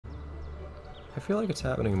I feel like it's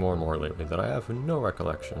happening more and more lately that I have no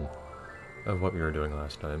recollection of what we were doing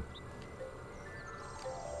last time.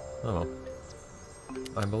 Oh well.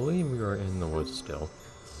 I believe we were in the woods still.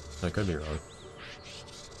 I could be wrong.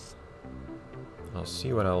 I'll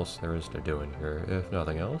see what else there is to do in here, if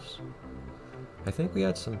nothing else. I think we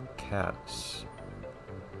had some cats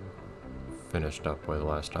finished up with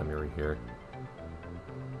last time we were here.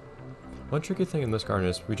 One tricky thing in this garden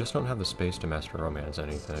is we just don't have the space to master romance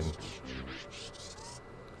anything.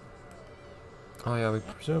 Oh yeah, we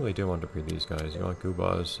presumably do want to breed these guys. You want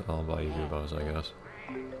goobaas? I'll buy you goobaas, I guess.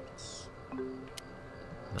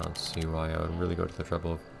 I don't see why I would really go to the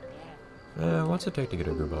trouble of... what's it take to get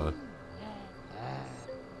a goobaa?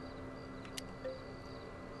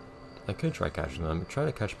 I could try catching them. Trying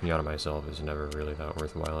to catch Piñata myself is never really that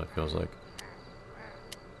worthwhile, it feels like.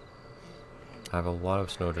 I have a lot of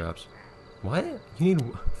snowdrops. What? You need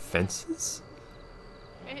fences?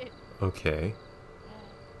 Okay.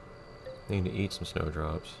 I need to eat some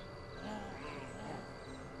snowdrops.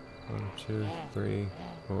 1, 2, 3,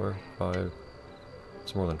 4, 5.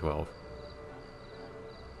 It's more than 12.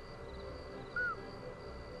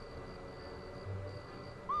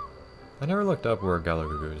 I never looked up where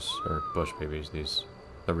galagoos, or bush babies,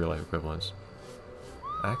 the real life equivalents,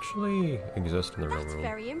 actually exist in the real world. That's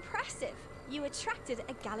very impressive. You attracted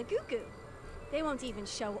a galagoo. They won't even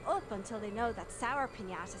show up until they know that sour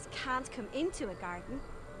piñatas can't come into a garden.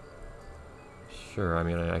 Sure, I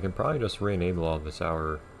mean, I can probably just re-enable all the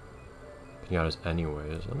sour piñatas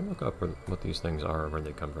anyways. Let me look up what these things are and where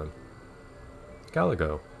they come from.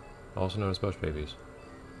 Galago, also known as bush babies.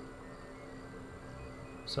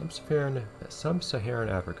 Sub-Saharan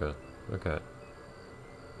Africa. Okay.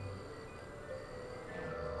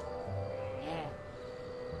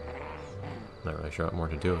 Not really sure what more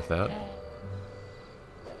to do with that.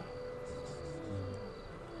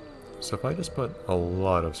 So if I just put a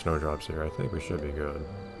lot of snowdrops here, I think we should be good.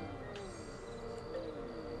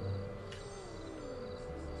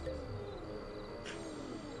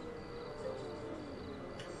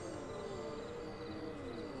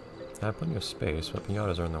 I have plenty of space, but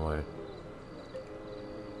piñatas are in the way.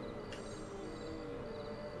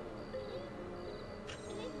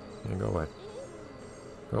 Yeah, go away.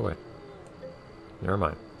 Go away. Never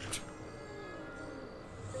mind.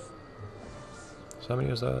 So how many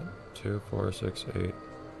is that? 2, 4, 6, 8,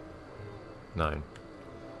 9.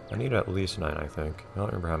 I need at least 9, I think. I don't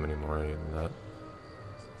remember how many more I need than that.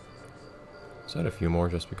 Set a few more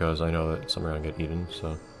just because I know that some are gonna get eaten,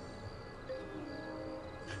 so...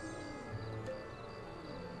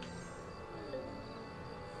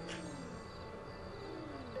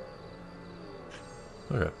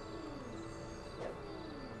 Okay.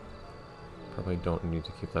 Probably don't need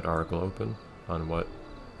to keep that article open on what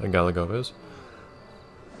a galago is.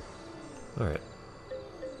 Alright.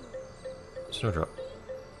 Snowdrop.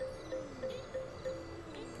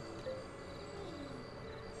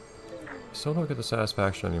 Still don't get the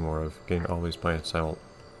satisfaction anymore of getting all these plants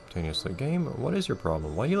simultaneously. Game, what is your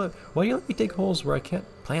problem? Why do you let me dig holes where I can't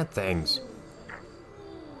plant things?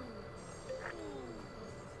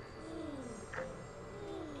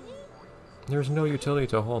 There's no utility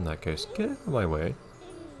to a hole in that case. Get out of my way.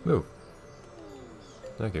 Move.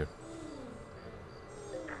 Thank you.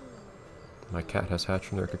 My cat has hatched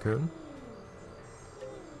from their cocoon.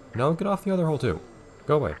 No, get off the other hole too.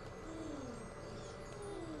 Go away.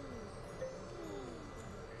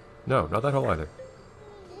 No, not that hole either.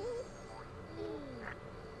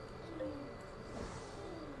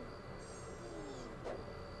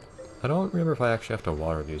 I don't remember if I actually have to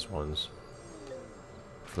water these ones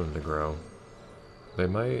for them to grow. They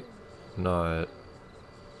might not...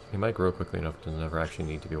 They might grow quickly enough to never actually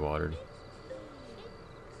need to be watered.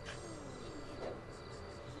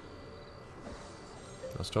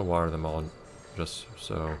 I'll still water them all, just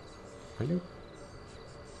so... Are you...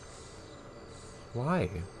 Why?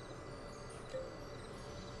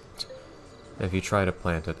 If you try to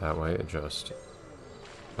plant it that way, it just...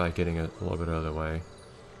 By getting it a little bit out of the way,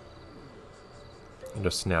 it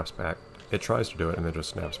just snaps back. It tries to do it, and then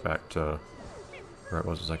just snaps back to where it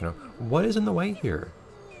was a second ago. What is in the way here?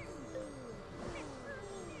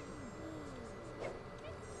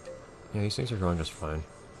 Yeah, these things are growing just fine.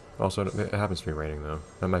 Also, it happens to be raining, though.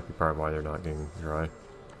 That might be part of why they're not getting dry.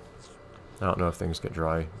 I don't know if things get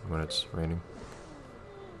dry when it's raining.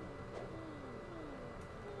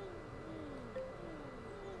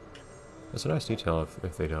 It's a nice detail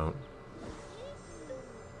if they don't.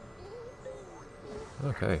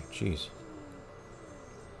 Okay, jeez.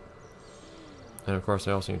 And of course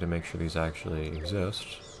I also need to make sure these actually exist.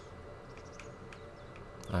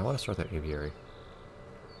 I want to start that aviary.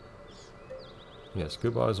 Yes,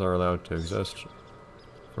 goobaas are allowed to exist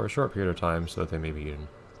for a short period of time so that they may be eaten.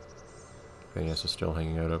 Phineas is still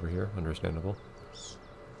hanging out over here, understandable.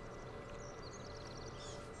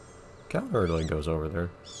 Cat hardly goes over there.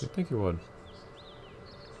 You'd think he would.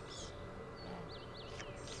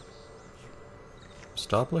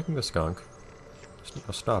 Stop licking the skunk.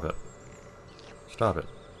 Stop it. Stop it.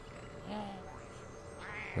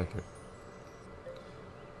 Thank you.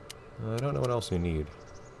 I don't know what else you need.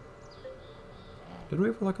 Did we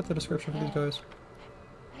ever look at the description for these guys?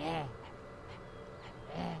 Yeah.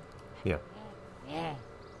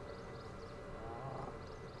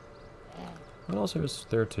 What else is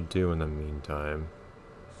there to do in the meantime?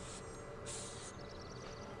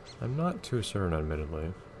 I'm not too certain,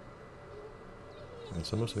 admittedly. And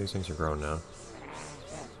so most of these things are grown now.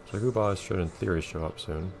 So goobaas should, in theory, show up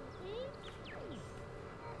soon.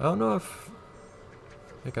 I don't know if...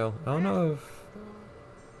 Hey, Cal. I don't know if...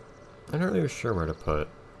 I'm not really sure where to put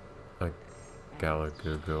a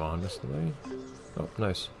Galagugu, honestly. Oh,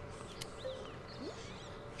 nice.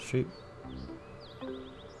 Sheep.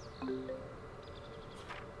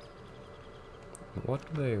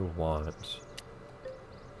 What do they want?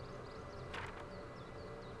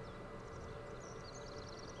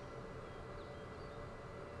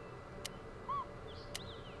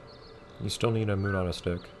 You still need a moon on a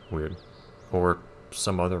stick. Weird. Or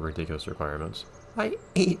some other ridiculous requirements. I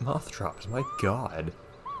ate moth drops, my god.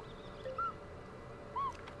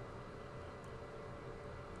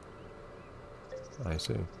 I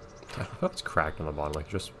see. I thought it's cracked on the bottom, like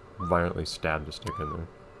just violently stabbed the stick in there.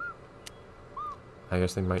 I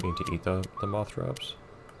guess they might need to eat the moth drops.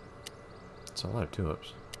 It's a lot of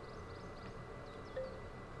tulips.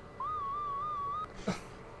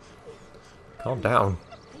 Calm down.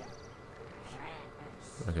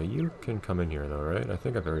 Okay, you can come in here though, right? I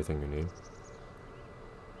think I have everything you need.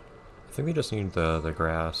 I think we just need the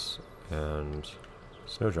grass and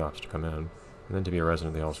snowdrops to come in. And then to be a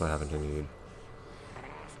resident they also happen to need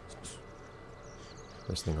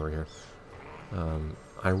this thing over here.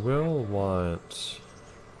 I will want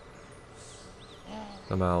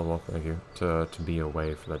the Malwolf, thank you, to be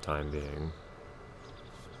away for the time being.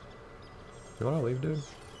 You wanna leave, dude?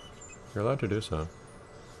 You're allowed to do so.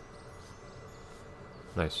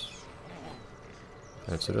 Nice.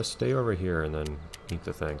 Alright, so just stay over here and then eat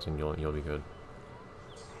the things and you'll be good.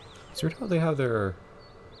 It's weird how they have their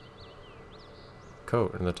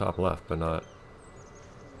coat in the top left, but not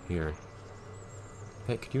here.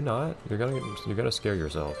 Hey, could you not? You're gonna scare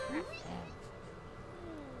yourself.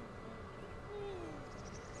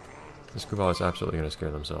 This goobaa is absolutely gonna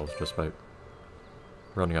scare themselves just by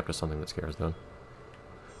running up to something that scares them.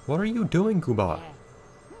 What are you doing, goobaa?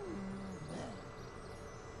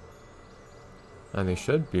 And they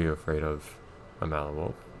should be afraid of a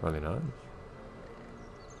Malwolf, are they not?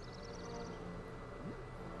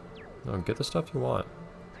 No, get the stuff you want.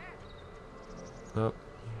 Oh,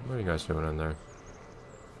 what are you guys doing in there?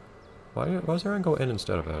 Why does everyone go in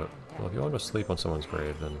instead of out? Well, if you want to sleep on someone's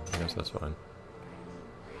grave, then I guess that's fine.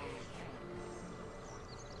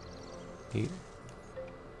 Eat.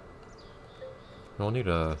 We'll need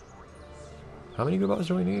a... How many goobaas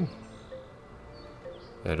do we need?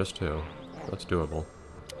 Yeah, just 2. That's doable.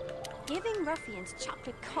 Giving ruffians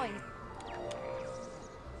chocolate coins.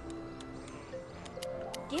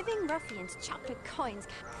 Giving ruffians chocolate coins.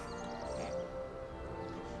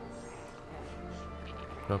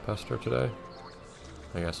 No pester today?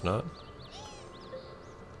 I guess not.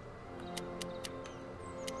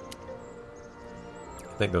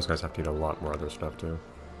 I think those guys have to eat a lot more other stuff too.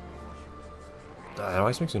 It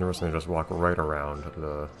always makes me nervous when they just walk right around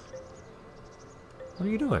the... What are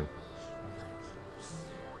you doing?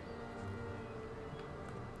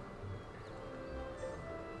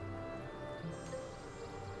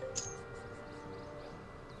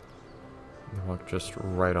 They walk just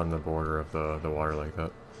right on the border of the water like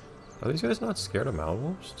that. Are these guys not scared of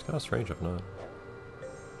Malwolves? It's kind of strange if not.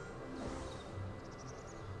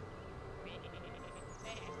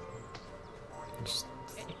 Just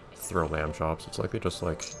throw lamb chops. It's like they just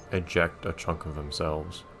like eject a chunk of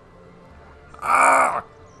themselves. Ah!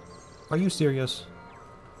 Are you serious?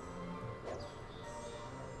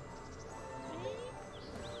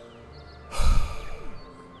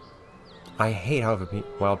 I hate how if a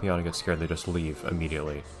wild piñata gets scared, they just leave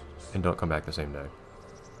immediately and don't come back the same day.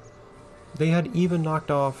 They had even knocked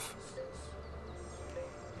off...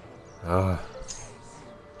 Why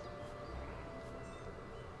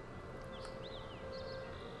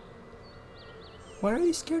are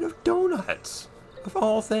they scared of donuts? Of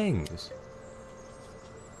all things.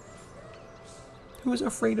 Who is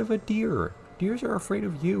afraid of a deer? Deers are afraid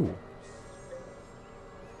of you.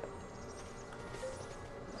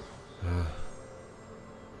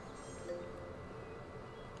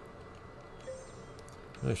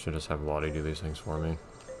 I should just have Lottie do these things for me.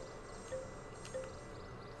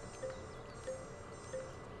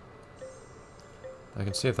 I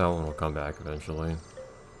can see if that one will come back eventually.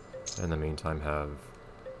 In the meantime, have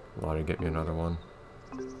Lottie get me another one.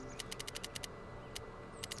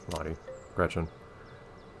 Lottie. Gretchen.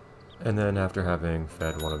 And then after having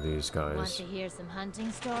fed one of these guys Want to hear some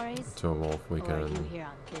hunting stories? to a wolf, we Or are can... you here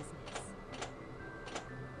on business?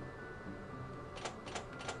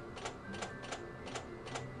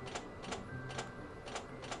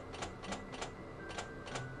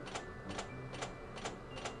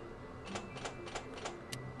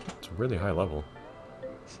 It's a really high level.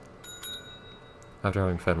 After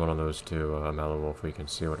having fed one of those to Malawolf, we can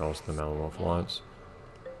see what else the Malawolf wants.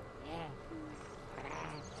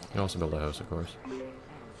 You can also build a house, of course.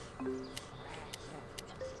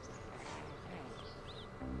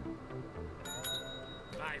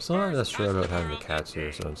 So I'm not that sure about having the cats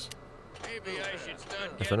here, since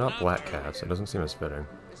if they're not black cats, it doesn't seem as fitting.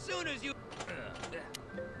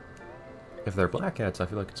 If they're black cats, I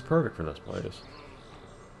feel like it's perfect for this place.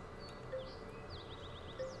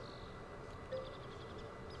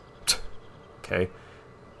 Okay.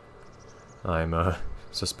 I'm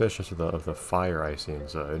suspicious of the fire I see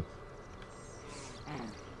inside.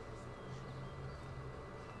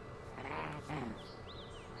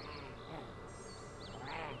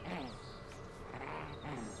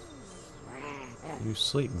 You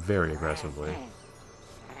sleep very aggressively.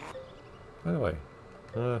 By the way,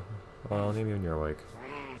 well, maybe when you're awake.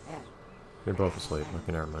 You're both asleep.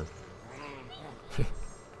 Okay, never mind.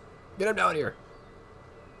 Get him down here!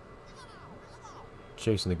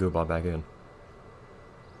 Chasing the goobaa back in.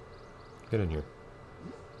 Get in here.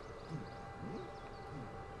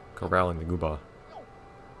 Corralling the goobaa.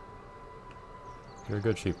 You're a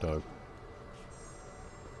good sheepdog.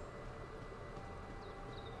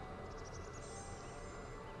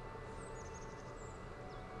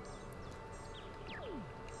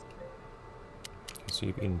 So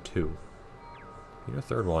you've eaten 2. Eat a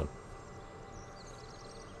 3rd one.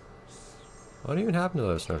 What even happened to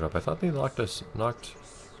that snowdrop? I thought they knocked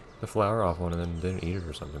the flower off one and then didn't eat it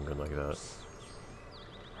or something weird like that.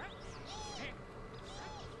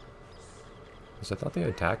 Because I thought they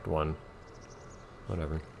attacked one.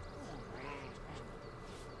 Whatever.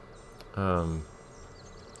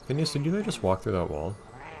 Phineas, did you just walk through that wall?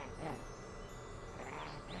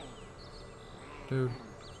 Dude.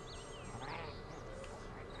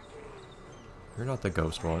 You're not the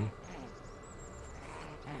ghost one.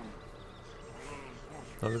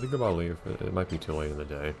 I think about leave. It might be too late in the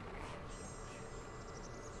day.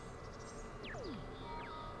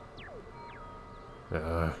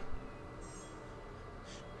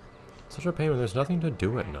 Such a pain when there's nothing to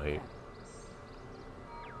do at night.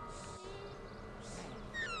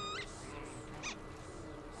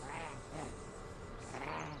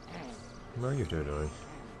 What are you two doing?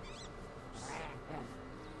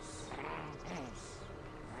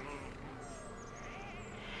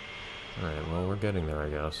 Alright, well, we're getting there, I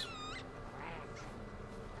guess.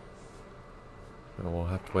 And we'll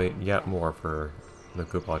have to wait yet more for the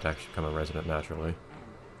goobaa to actually become a resident naturally.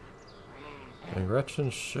 And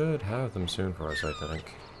Gretchen should have them soon for us, I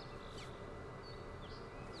think.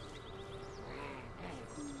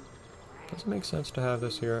 Does it make sense to have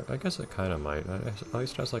this here? I guess it kind of might. At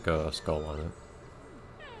least it has like a skull on it.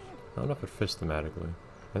 I don't know if it fits thematically.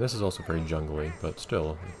 And this is also very jungly, but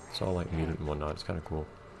still, it's all like mutant and whatnot. It's kind of cool.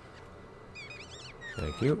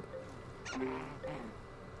 Thank you.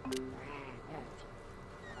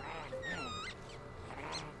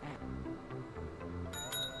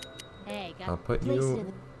 Hey, I'll put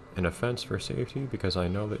you in a fence for safety because I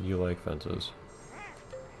know that you like fences.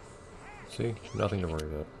 See? Nothing to worry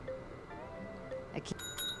about.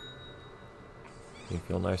 You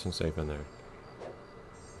feel nice and safe in there.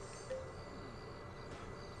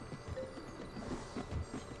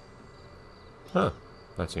 Huh.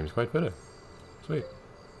 That seems quite fitting. Sweet.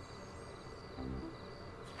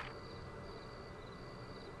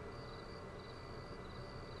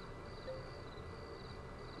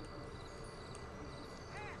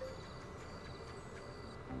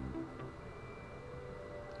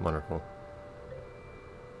 Wonderful.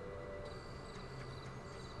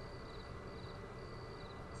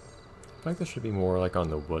 I think this should be more like on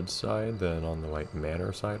the wood side than on the like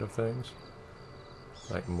manor side of things.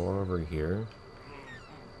 Like more over here.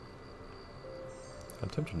 I'm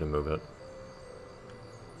tempted to move it.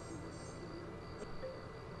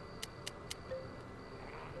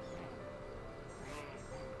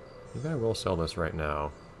 Maybe I will sell this right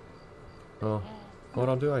now. Well, What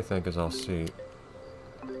I'll do, I think, is I'll see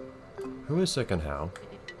who is sick and how.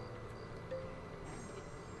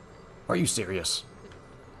 Are you serious?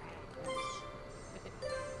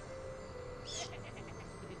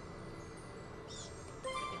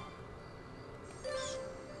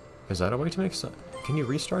 Is that a way to make sense? Can you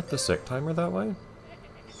restart the sick timer that way?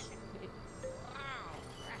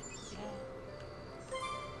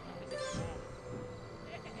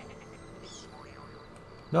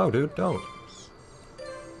 No, dude, don't.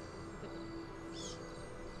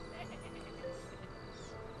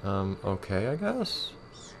 Okay, I guess.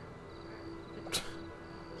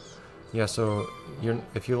 Yeah, so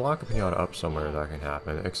if you lock a pinata up somewhere, that can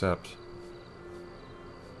happen, except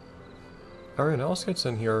everyone else gets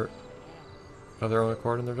in here of their own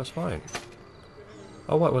accord and they're just fine.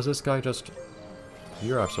 Oh, what, was this guy just...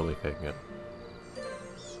 You're absolutely faking it.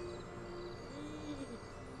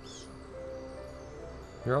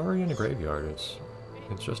 You're already in a graveyard, it's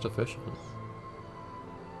just efficient.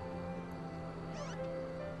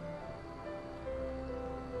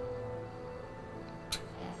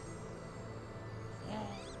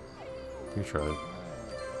 You tried.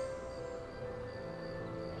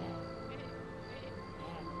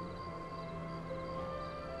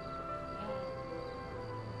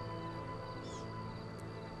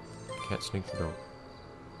 Can't sneak the door.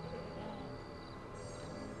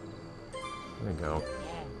 There we go.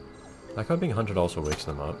 Like how being hunted also wakes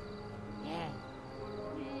them up.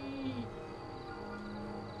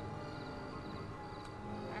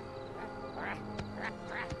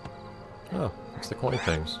 Oh, it's the coin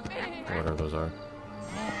things. Or whatever those are.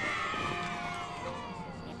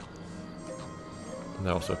 And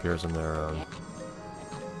that also appears in their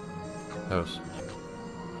house.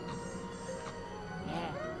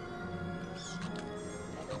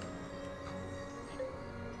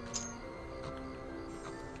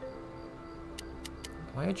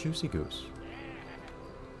 Why a juicy goose?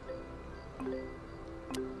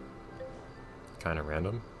 Kinda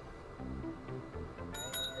random.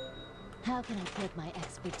 How can I put my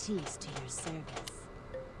expertise to your service?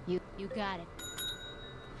 You got it.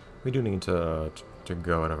 We do need to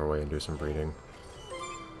go out of our way and do some breeding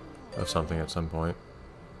of something at some point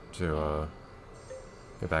to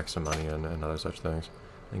get back some money and other such things,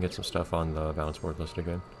 and get some stuff on the balance board list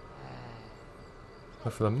again.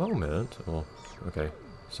 But for the moment, well, okay,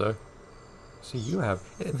 so you have,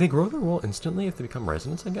 they grow their wool instantly if they become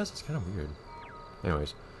residents, I guess. It's kind of weird.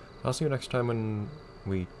 Anyways, I'll see you next time when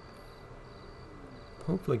we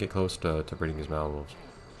hopefully get close to breeding these Malwolves.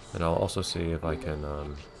 And I'll also see if I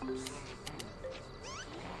can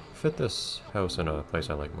fit this house in a place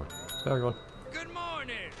I like more. Bye everyone.